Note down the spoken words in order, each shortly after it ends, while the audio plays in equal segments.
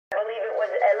was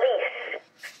Elise.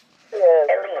 Yes.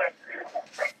 Elise.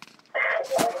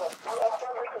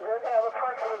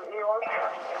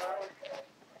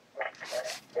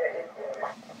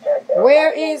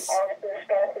 Where is?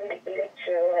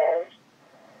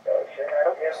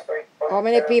 How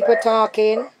many people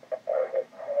talking? There's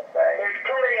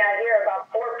too many. I hear about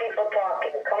 4 people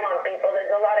talking. Come on, people. There's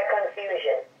a lot of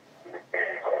confusion.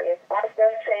 I was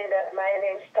just saying that my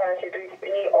name started with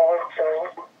E also.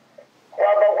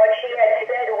 Well, but what she had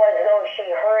said was, though, she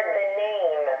heard the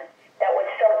name that was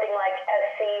something like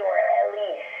Essie or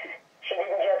Elise. She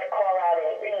didn't just call out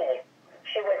an E.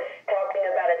 She was talking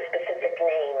about a specific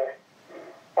name.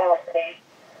 Okay.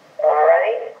 All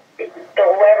right? So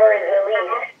whoever is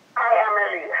Elise. I am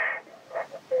Elise.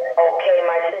 Okay,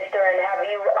 my sister. And have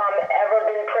you ever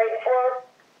been prayed for?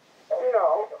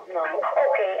 No.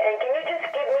 Okay, and can you just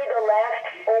give me the last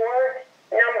 4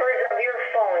 numbers of your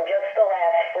phone? Just the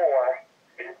last 4.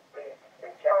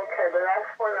 Okay, the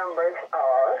last 4 numbers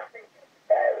are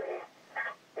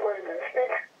 0960.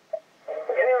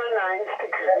 0960.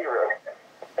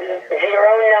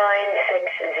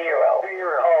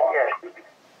 Yes.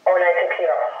 0960.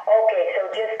 Okay, so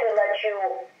just to let you,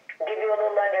 give you a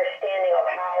little understanding of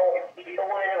how the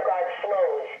woman of God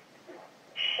flows.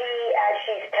 She, as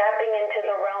she's tapping into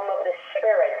the realm of the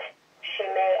spirit, she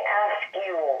may ask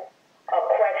you a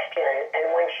question, and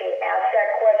when she asks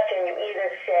that question, you either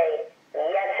say,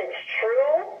 yes, it's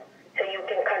true, so you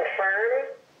can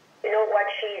confirm, what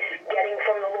she's getting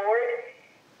from the Lord.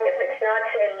 If it's not,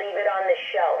 say, leave it on the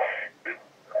shelf.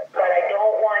 But I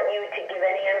don't want you to give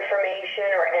any information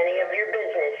or any of your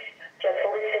business. Just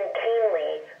listen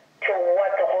keenly to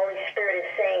what the Holy Spirit is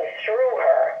saying through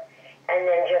her, and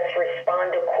then just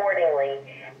respond accordingly.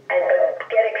 And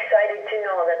get excited to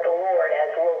know that the Lord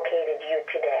has located you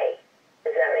today.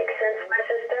 Does that make sense, my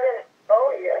sister?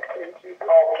 Oh, yes.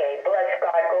 Okay, bless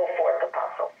God. Go forth,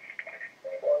 Apostle.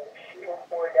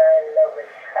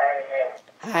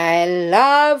 I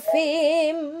love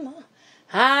him.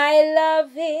 I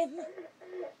love him.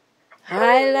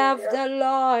 I love the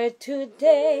Lord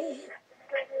today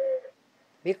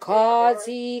because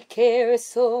he cares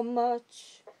so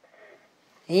much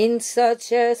in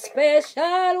such a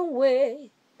special way.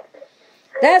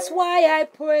 That's why I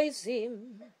praise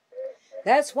him.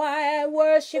 That's why I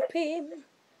worship him.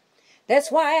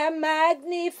 That's why I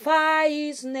magnify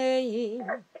his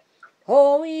name.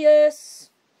 Oh yes,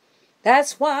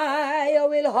 that's why I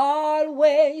will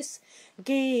always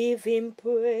give him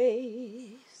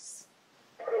praise.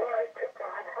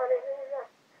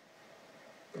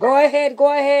 Go ahead. I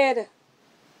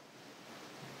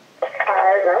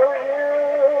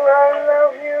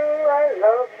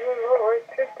love you, Lord,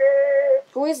 today.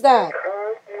 Who is that? Come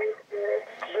on,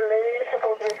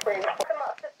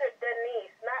 Sister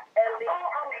Denise, not Ellie. Oh,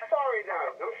 I'm sorry now.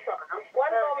 I'm sorry.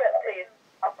 One moment, please.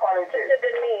 Apologies.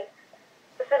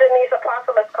 Sister Denise,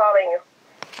 Apostle is calling you.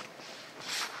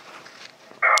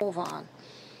 Move on.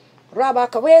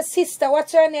 Rebecca, where's sister?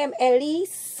 What's her name?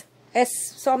 Elise?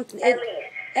 Something.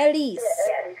 Elise.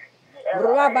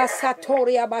 Rabba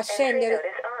Satoria Bashender.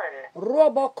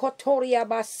 Robo Kotoria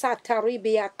Basata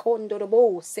Ribia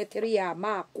Kondorobo Seteria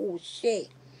Mako She.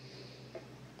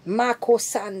 Mako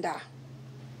Sanda.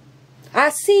 I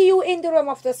see you in the realm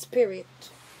of the Spirit.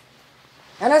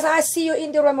 And as I see you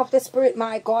in the realm of the Spirit,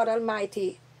 my God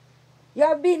Almighty, you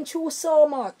have been through so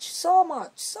much.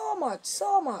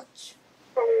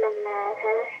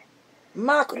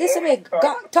 Mark, listen to me.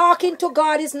 Talking to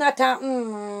God is not a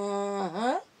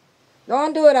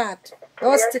Don't do that.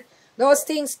 Those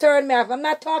things turn me off. I'm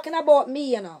not talking about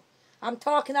me, I'm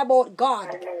talking about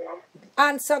God.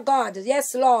 Answer God.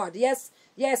 Yes, Lord. Yes,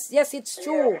 it's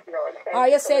true. Or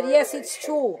you said, yes, it's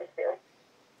true.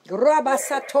 Rabba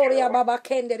Satoria Baba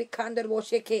Kenderi Kandar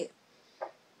Wosheke.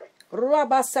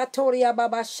 Rabba Satoria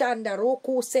Baba Shanda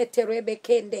Roku Sete Rebe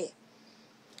Kende.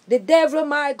 The devil,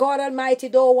 my God Almighty,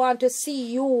 don't want to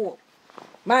see you,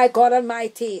 my God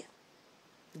Almighty,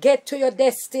 get to your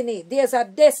destiny. There's a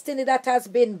destiny that has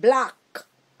been blocked.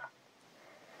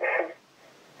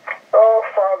 Oh,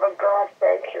 Father God,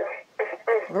 thank you.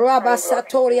 Rabba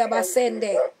Satoria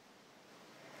Basende.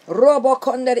 Robo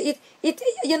Konder.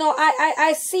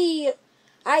 I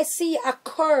see a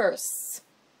curse.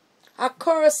 A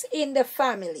curse in the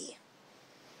family.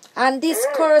 And this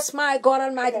curse, my God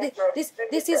Almighty, this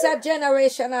is a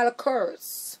generational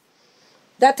curse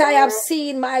that I have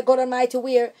seen, my God Almighty,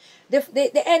 where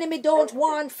the enemy don't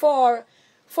want for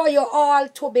you all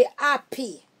to be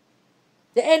happy.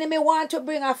 The enemy want to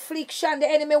bring affliction. The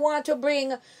enemy want to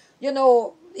bring,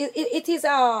 it is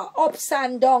a ups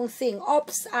and down thing.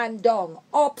 Ups and down.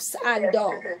 Ups and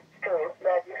down.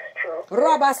 That is true.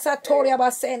 Rabba Satoria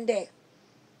Basende.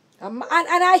 And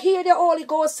I hear the Holy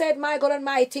Ghost said, my God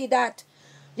Almighty, that,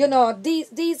 you know,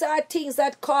 these are things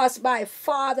that caused by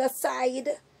father's side.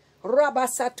 Rabba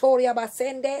Satoria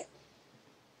Basende.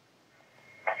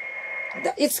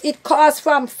 It caused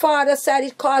from father's side,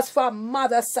 it caused from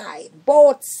mother's side.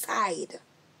 Both side.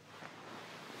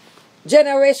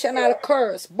 Generational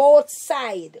curse. Both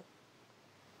side.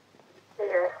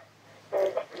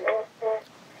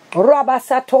 Rabba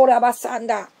Satoria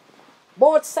Basanda.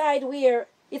 Both side where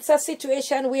it's a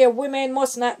situation where women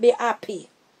must not be happy.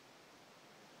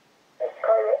 That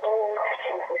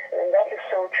is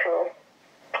so true.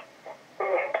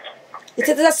 It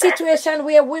is a situation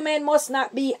where women must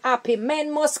not be happy.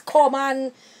 Men must come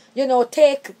and, you know,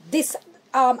 take this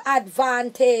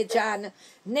advantage and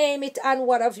name it and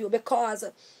what have you, because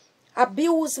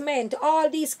abusement, all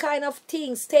these kind of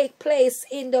things take place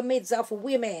in the midst of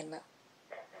women.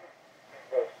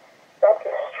 That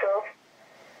is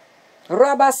true.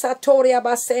 Rabba Satoria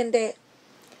Basende.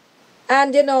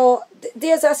 And you know,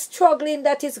 there's a struggling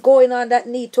that is going on that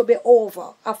need to be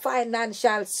over. A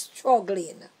financial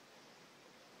struggling.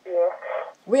 Yeah.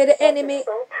 Where the enemy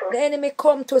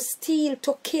come to steal,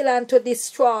 to kill, and to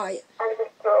destroy. And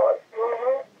destroy.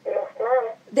 Yes,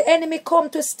 ma'am. The enemy come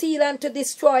to steal and to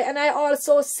destroy. And I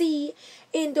also see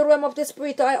in the realm of the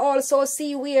spirit, I also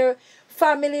see where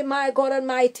family, my God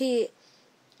Almighty,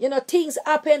 you know, things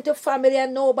happen to family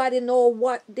and nobody know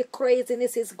what the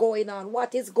craziness is going on,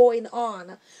 what is going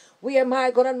on. Where,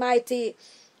 my God Almighty,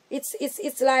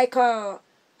 it's like a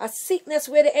sickness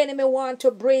where the enemy want to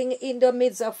bring in the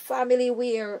midst of family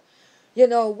where, you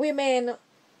know, women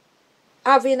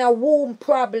having a womb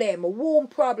problem.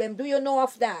 Do you know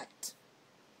of that?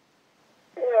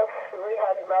 Yes, we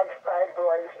had bad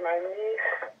fibroids. My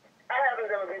niece, I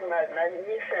haven't ever been married. My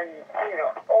niece and, you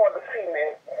know, all the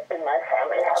females in my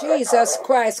family have Jesus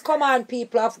Christ. Come on,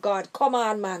 people of God. Come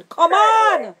on, man. Come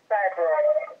on.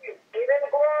 fibroids. Give him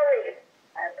glory.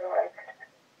 Fibroids.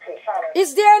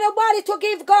 Is there nobody to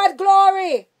give God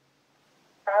glory?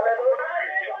 Hallelujah.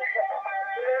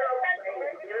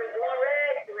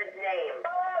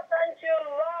 Thank you,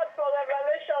 Lord, for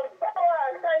revelation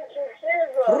power. Thank you,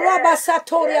 Jesus. Rabba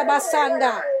Satoria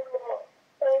Basanda.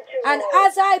 Thank you, And Lord.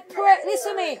 as I pray,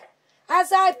 listen to me.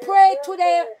 As I pray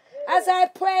today,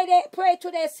 pray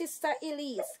today, Sister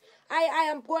Elise, I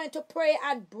am going to pray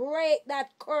and break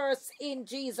that curse in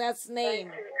Jesus'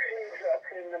 name.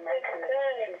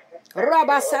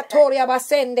 Rabba Satoria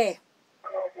Basende.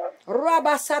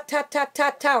 Rabba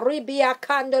Satatata Ribia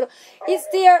Candle.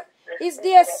 Is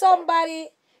there somebody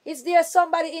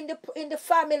in the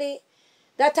family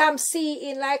that I'm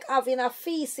seeing like having a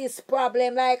feces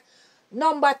problem, like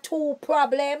number 2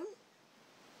 problem?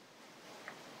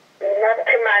 Not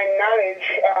to my knowledge.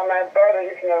 My brother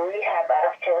is in a rehab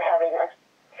after having a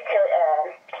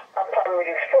problem with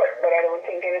his foot, but I don't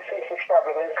think any feces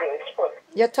problem is with his foot.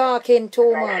 You're talking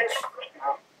too much.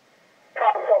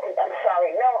 I'm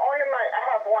sorry. No, only I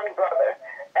have one brother,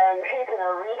 and he's in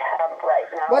a rehab right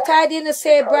now. But I didn't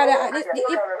say, brother.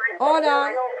 Hold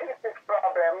on. No feces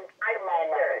problem to my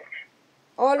knowledge.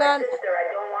 Hold on. Sister, I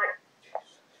don't want...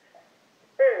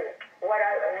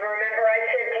 Remember I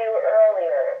said to you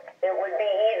earlier, it would be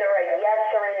either a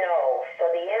yes or a no. So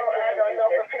the answer is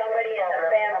if somebody in the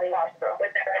family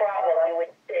with that problem, you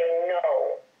would say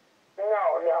no. No.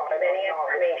 Of any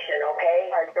information, okay?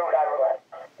 I don't know.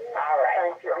 All right.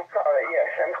 Thank you. I'm sorry. Yes,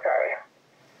 I'm sorry.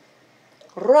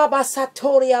 Rabba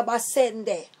Satoria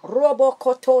Basende. Robo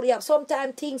Kotoria.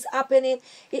 Sometimes things happening.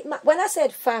 When I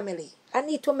said family, I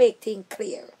need to make things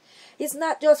clear. It's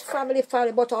not just family,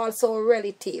 but also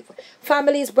relative.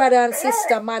 Family is brother and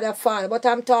sister, mother, father. But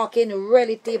I'm talking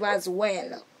relative as well.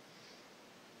 Yes,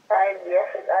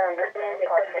 I understand.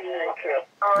 Thank you.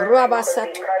 Rabba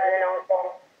Satoria.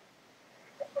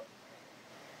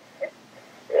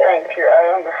 Thank you,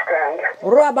 I understand.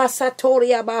 Rabba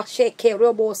Satoria Basheke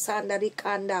Robo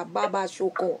Sandarikanda Baba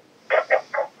Shuko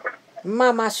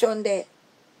Mama Shonde.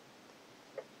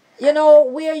 You know,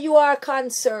 where you are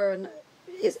concerned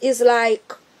is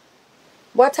like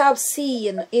what I've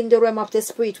seen in the realm of the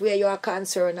spirit where you are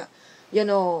concerned. You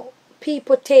know,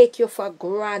 people take you for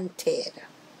granted.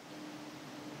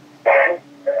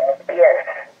 Yes.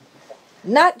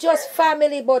 Not just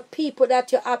family, but people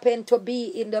that you happen to be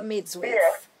in the midst with.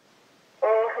 Yes.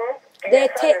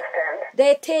 Yes,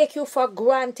 They take you for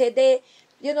granted. They,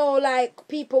 you know, like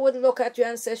people would look at you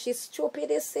and say, she's stupid,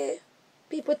 they say.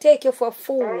 People take you for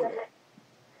fool.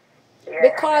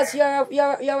 Because you're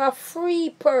a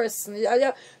free person.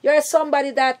 You're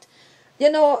somebody that,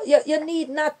 you know, you need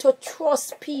not to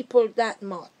trust people that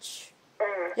much.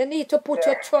 You need to put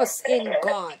your trust in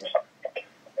God.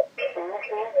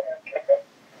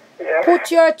 Yeah.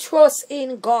 Put your trust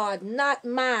in God, not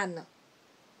man.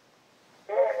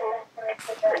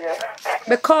 Yeah.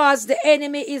 Because the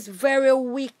enemy is very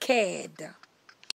wicked.